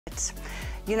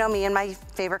You know me and my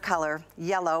favorite color,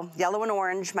 yellow and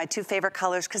orange, my two favorite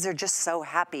colors because they're just so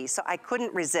happy. So I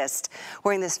couldn't resist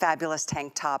wearing this fabulous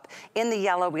tank top. In the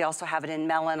yellow, we also have it in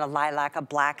melon, a lilac, a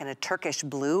black, and a Turkish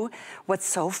blue. What's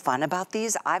so fun about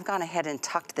these, I've gone ahead and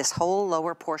tucked this whole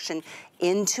lower portion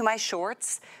into my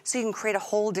shorts so you can create a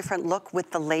whole different look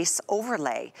with the lace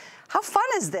overlay. How fun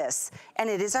is this? And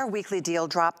it is our weekly deal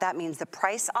drop. That means the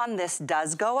price on this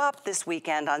does go up this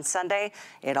weekend on Sunday.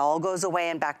 It all goes away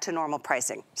and back to normal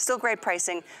pricing. Still great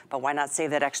pricing, but why not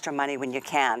save that extra money when you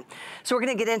can? So we're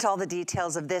gonna get into all the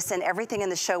details of this and everything in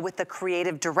the show with the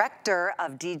creative director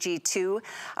of DG2,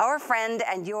 our friend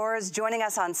and yours, joining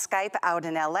us on Skype out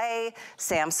in LA,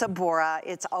 Sam Sabora.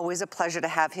 It's always a pleasure to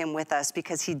have him with us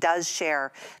because he does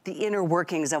share the inner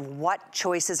workings of what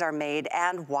choices are made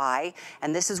and why.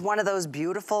 And this is one of those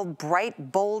beautiful,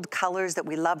 bright, bold colors that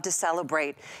we love to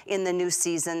celebrate in the new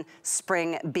season,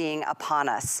 spring being upon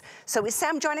us. So is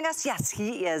Sam joining us? Yes,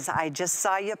 he is. I just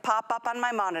saw you pop up on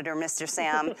my monitor, Mr.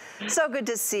 Sam. So good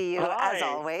to see you, Hi. as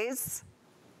always.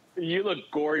 You look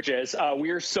gorgeous. We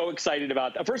are so excited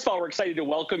about that. First of all, we're excited to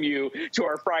welcome you to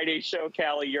our Friday show,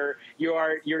 Callie.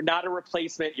 You're not a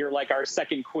replacement. You're like our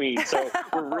second queen. So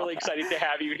we're really excited to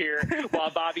have you here while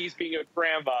Bobby's being a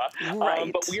grandma.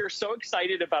 Right. But we are so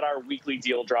excited about our weekly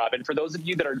deal drop. And for those of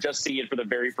you that are just seeing it for the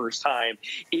very first time,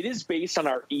 it is based on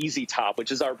our Easy Top,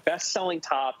 which is our best-selling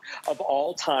top of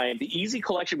all time. The Easy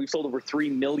collection, we've sold over 3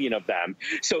 million of them.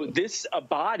 So this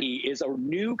body is a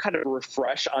new kind of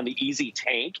refresh on the Easy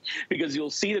tank, because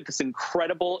you'll see that this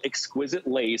incredible, exquisite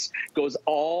lace goes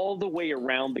all the way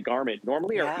around the garment.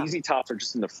 Normally our Easy Tops are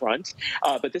just in the front,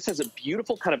 but this has a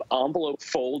beautiful kind of envelope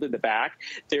fold in the back.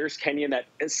 There's Kenya in that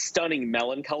stunning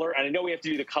melon color. And I know we have to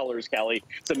do the colors, Callie,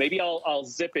 so maybe I'll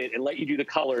zip it and let you do the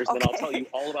colors, and then I'll tell you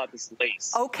all about this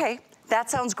lace. Okay. That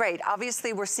sounds great.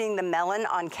 Obviously, we're seeing the melon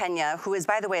on Kenya, who is,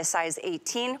 by the way, a size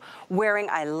 18, wearing,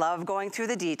 I love going through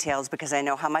the details because I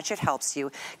know how much it helps you.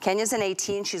 Kenya's an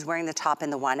 18. She's wearing the top in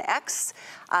the 1X.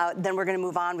 Then we're going to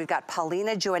move on. We've got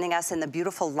Paulina joining us in the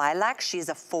beautiful lilac. She's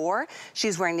a 4.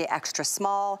 She's wearing the extra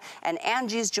small. And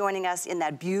Angie's joining us in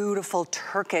that beautiful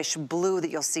Turkish blue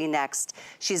that you'll see next.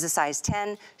 She's a size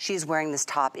 10. She's wearing this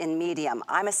top in medium.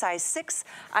 I'm a size 6.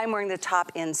 I'm wearing the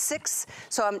top in 6.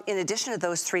 So in addition to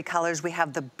those 3 colors, we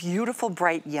have the beautiful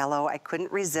bright yellow. I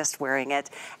couldn't resist wearing it.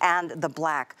 And the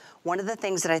black. One of the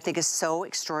things that I think is so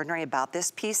extraordinary about this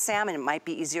piece, Sam, and it might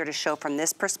be easier to show from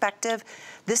this perspective,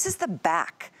 this is the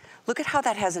back. Look at how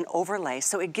that has an overlay.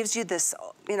 So it gives you this,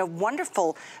 you know,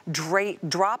 wonderful drape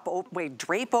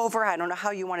over. I don't know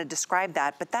how you want to describe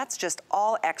that, but that's just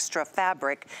all extra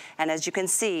fabric. And as you can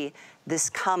see, this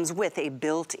comes with a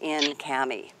built-in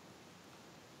cami.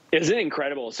 Isn't it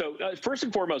incredible? So first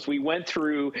and foremost, we went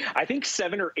through, I think,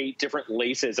 7 or 8 different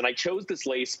laces. And I chose this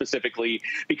lace specifically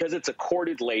because it's a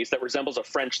corded lace that resembles a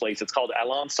French lace. It's called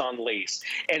Alençon lace.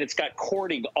 And it's got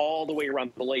cording all the way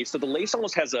around the lace. So the lace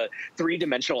almost has a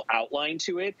 3-dimensional outline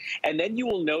to it. And then you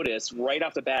will notice right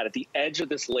off the bat, at the edge of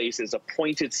this lace is a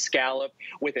pointed scallop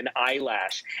with an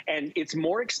eyelash. And it's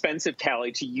more expensive,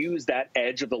 Callie, to use that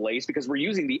edge of the lace because we're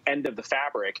using the end of the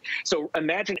fabric. So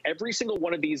imagine every single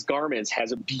one of these garments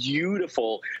has a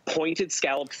beautiful pointed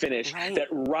scallop finish that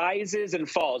rises and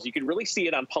falls. You can really see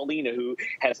it on Paulina, who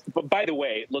has, but by the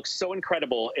way, looks so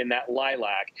incredible in that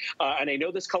lilac. And I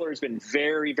know this color has been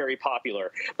very, very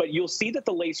popular, but you'll see that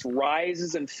the lace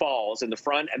rises and falls in the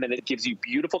front, and then it gives you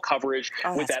beautiful coverage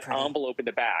with that envelope in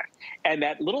the back. And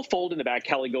that little fold in the back,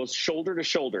 Kelly, goes shoulder to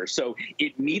shoulder. So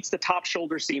it meets the top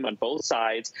shoulder seam on both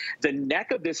sides. The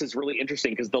neck of this is really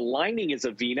interesting because the lining is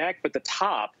a V-neck, but the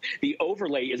top, the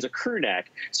overlay, is a crew neck.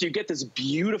 So you get this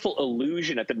beautiful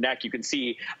illusion at the neck. You can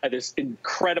see this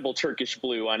incredible Turkish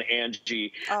blue on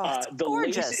Angie. The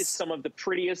lace is some of the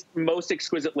prettiest, most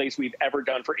exquisite lace we've ever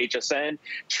done for HSN.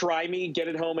 Try me, get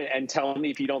it home, and tell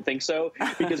me if you don't think so,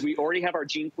 because we already have our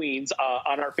Jean Queens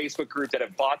on our Facebook group that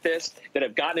have bought this, that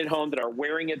have gotten it home, that are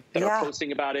wearing it, that are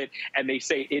posting about it, and they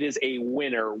say it is a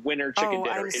winner chicken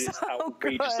dinner. It is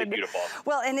outrageously beautiful.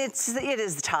 Well, and it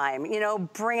is time, you know,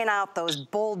 bringing out those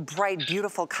bold, bright,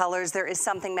 beautiful colors. There is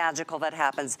something magical that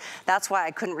happens. That's why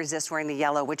I couldn't resist wearing the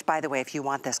yellow, which, by the way, if you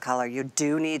want this color, you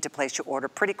do need to place your order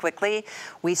pretty quickly.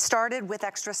 We started with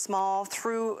extra small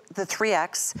through the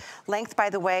 3X. Length, by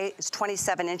the way, is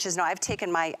 27 inches. Now, I've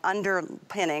taken my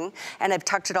underpinning and I've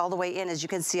tucked it all the way in. As you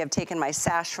can see, I've taken my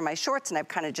sash from my shorts and I've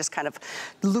kind of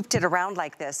looped it around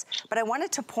like this. But I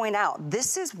wanted to point out,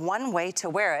 this is one way to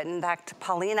wear it. In fact,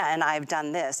 Paulina and I have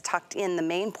done this, tucked in the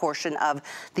main portion of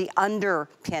the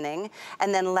underpinning,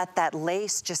 and then let that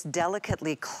lace just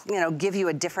delicately, you know, give you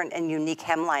a different and unique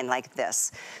hemline like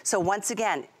this. So once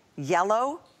again,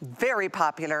 Yellow, very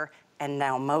popular. And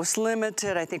now most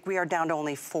limited. I think we are down to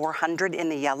only 400 in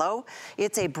the yellow.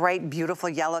 It's a bright, beautiful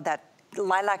yellow. That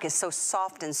lilac is so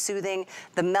soft and soothing.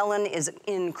 The melon is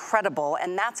incredible,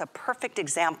 and that's a perfect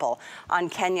example on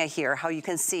Kenya here, how you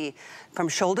can see from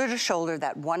shoulder to shoulder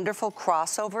that wonderful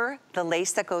crossover, the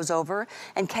lace that goes over,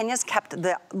 and Kenya's kept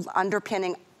the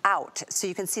underpinning out, so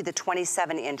you can see the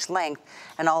 27-inch length,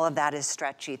 and all of that is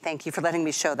stretchy. Thank you for letting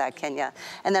me show that, Kenya.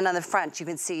 And then on the front, you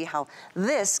can see how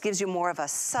this gives you more of a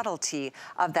subtlety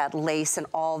of that lace and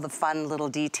all the fun little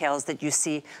details that you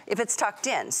see if it's tucked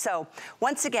in. So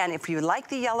once again, if you like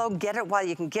the yellow, get it while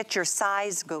you can get your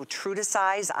size. Go true to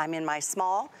size. I'm in my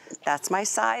small. That's my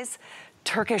size.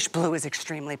 Turkish blue is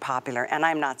extremely popular, and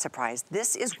I'm not surprised.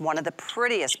 This is one of the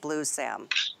prettiest blues, Sam.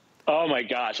 Oh my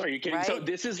gosh, are you kidding? Right? So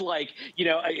this is like, you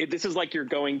know, this is like you're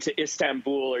going to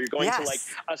Istanbul, or you're going to like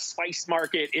a spice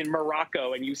market in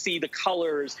Morocco, and you see the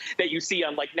colors that you see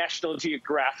on like National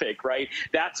Geographic, right?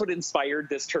 That's what inspired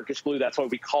this Turkish blue. That's why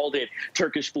we called it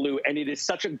Turkish blue. And it is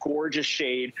such a gorgeous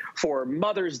shade for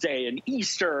Mother's Day and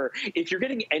Easter. If you're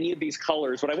getting any of these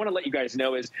colors, what I want to let you guys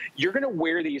know is you're going to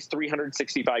wear these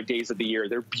 365 days of the year.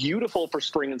 They're beautiful for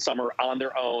spring and summer on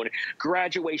their own.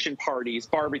 Graduation parties,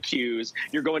 barbecues,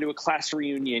 you're going to a class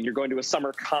reunion, you're going to a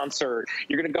summer concert,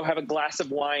 you're going to go have a glass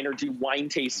of wine or do wine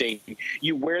tasting.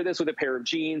 You wear this with a pair of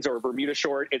jeans or a Bermuda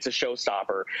short, it's a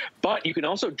showstopper. But you can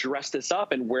also dress this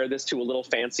up and wear this to a little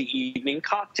fancy evening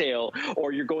cocktail,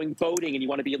 or you're going boating and you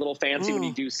want to be a little fancy when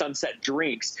you do sunset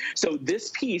drinks. So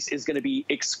this piece is going to be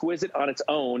exquisite on its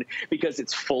own because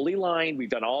it's fully lined. We've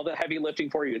done all the heavy lifting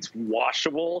for you. It's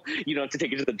washable. You don't have to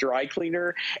take it to the dry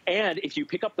cleaner. And if you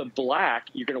pick up the black,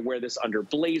 you're going to wear this under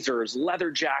blazers,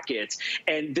 leather jackets,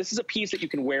 and this is a piece that you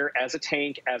can wear as a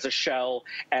tank, as a shell,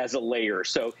 as a layer.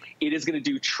 So it is going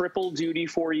to do triple duty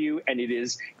for you, and it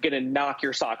is going to knock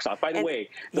your socks off. By the way,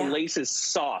 the lace is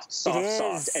soft,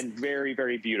 and very,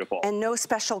 very beautiful. And no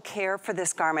special care for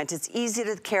this garment. It's easy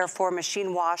to care for,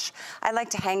 machine wash. I like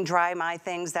to hang dry my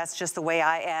things. That's just the way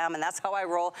I am, and that's how I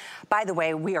roll. By the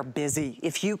way, we are busy.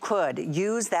 If you could,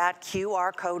 use that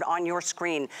QR code on your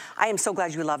screen. I am so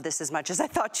glad you love this as much as I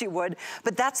thought you would,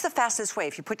 but that's the fastest way.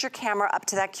 If you put your camera up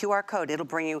to that QR code, it'll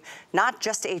bring you not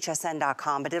just to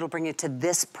hsn.com, but it'll bring you to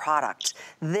this product,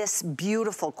 this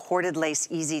beautiful corded lace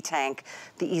Easy Tank,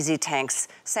 the Easy Tanks.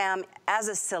 Sam, as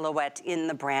a silhouette in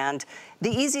the brand, the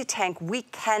Easy Tank, we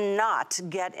cannot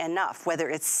get enough, whether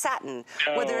it's satin,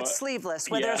 whether it's sleeveless,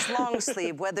 whether it's long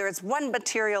sleeve, whether it's one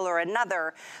material or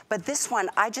another. But this one,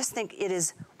 I just think it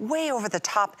is way over the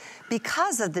top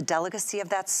because of the delicacy of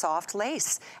that soft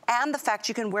lace and the fact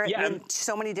you can wear it in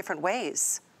so many different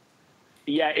ways.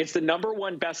 Yeah, it's the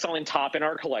 #1 best-selling top in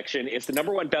our collection. It's the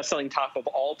 #1 best-selling top of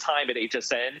all time at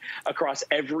HSN across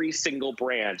every single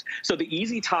brand. So the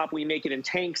Easy Top, we make it in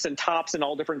tanks and tops and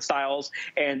all different styles.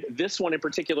 And this one in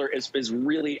particular is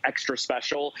really extra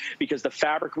special because the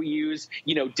fabric we use,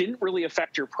 you know, didn't really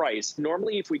affect your price.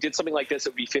 Normally, if we did something like this, it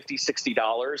would be $50,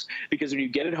 $60 because when you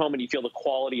get it home and you feel the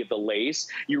quality of the lace,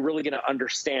 you're really going to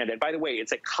understand. And by the way,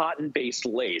 it's a cotton-based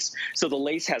lace. So the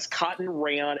lace has cotton,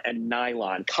 rayon, and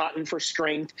nylon. Cotton for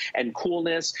strength and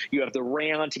coolness. You have the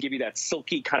rayon to give you that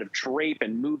silky kind of drape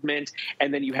and movement.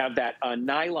 And then you have that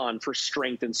nylon for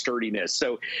strength and sturdiness.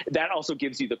 So that also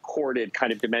gives you the corded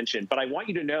kind of dimension. But I want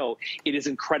you to know it is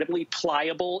incredibly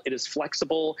pliable. It is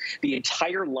flexible. The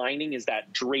entire lining is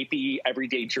that drapey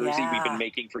everyday jersey we've been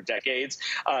making for decades.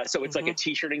 So it's like a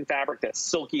t-shirting fabric that's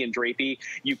silky and drapey.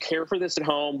 You care for this at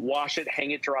home, wash it,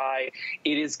 hang it dry.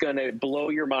 It is going to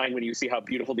blow your mind when you see how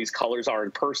beautiful these colors are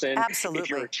in person. Absolutely. If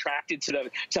you're attracted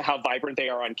to how vibrant they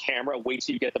are on camera, wait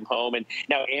till you get them home. And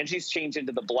now Angie's changed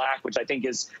into the black, which I think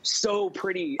is so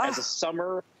pretty as a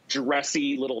summer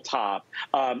dressy little top.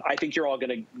 I think you're all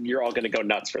gonna go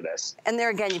nuts for this. And there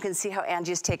again, you can see how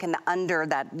Angie's taken the under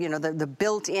that, you know, the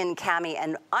built-in cami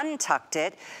and untucked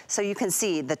it. So you can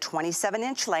see the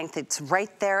 27-inch length. It's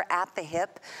right there at the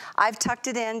hip. I've tucked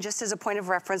it in just as a point of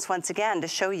reference once again to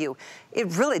show you. It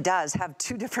really does have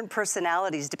two different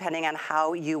personalities depending on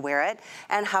how you wear it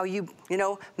and how you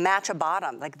know, match a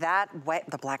bottom. Like that,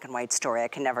 the black and white story, I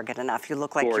can never get enough. You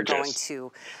look like you're going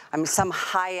to, I mean, some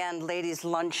high-end ladies'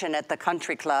 luncheon at the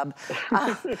country club,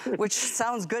 which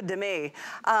sounds good to me.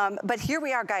 But here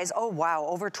we are, guys. Oh, wow,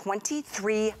 over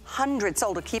 2,300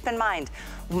 sold. Keep in mind,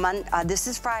 this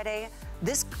is Friday.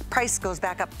 This price goes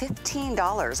back up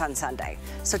 $15 on Sunday.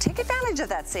 So take advantage of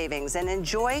that savings and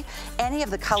enjoy any of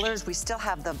the colors. We still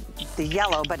have the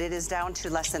yellow, but it is down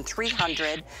to less than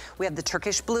 300. We have the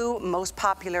Turkish blue, most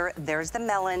popular. There's the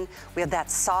melon. We have that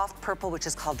soft purple, which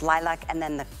is called lilac, and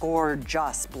then the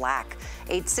gorgeous black.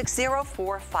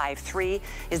 860453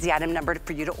 is the item number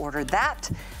for you to order that.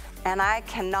 And I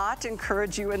cannot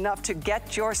encourage you enough to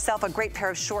get yourself a great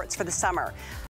pair of shorts for the summer.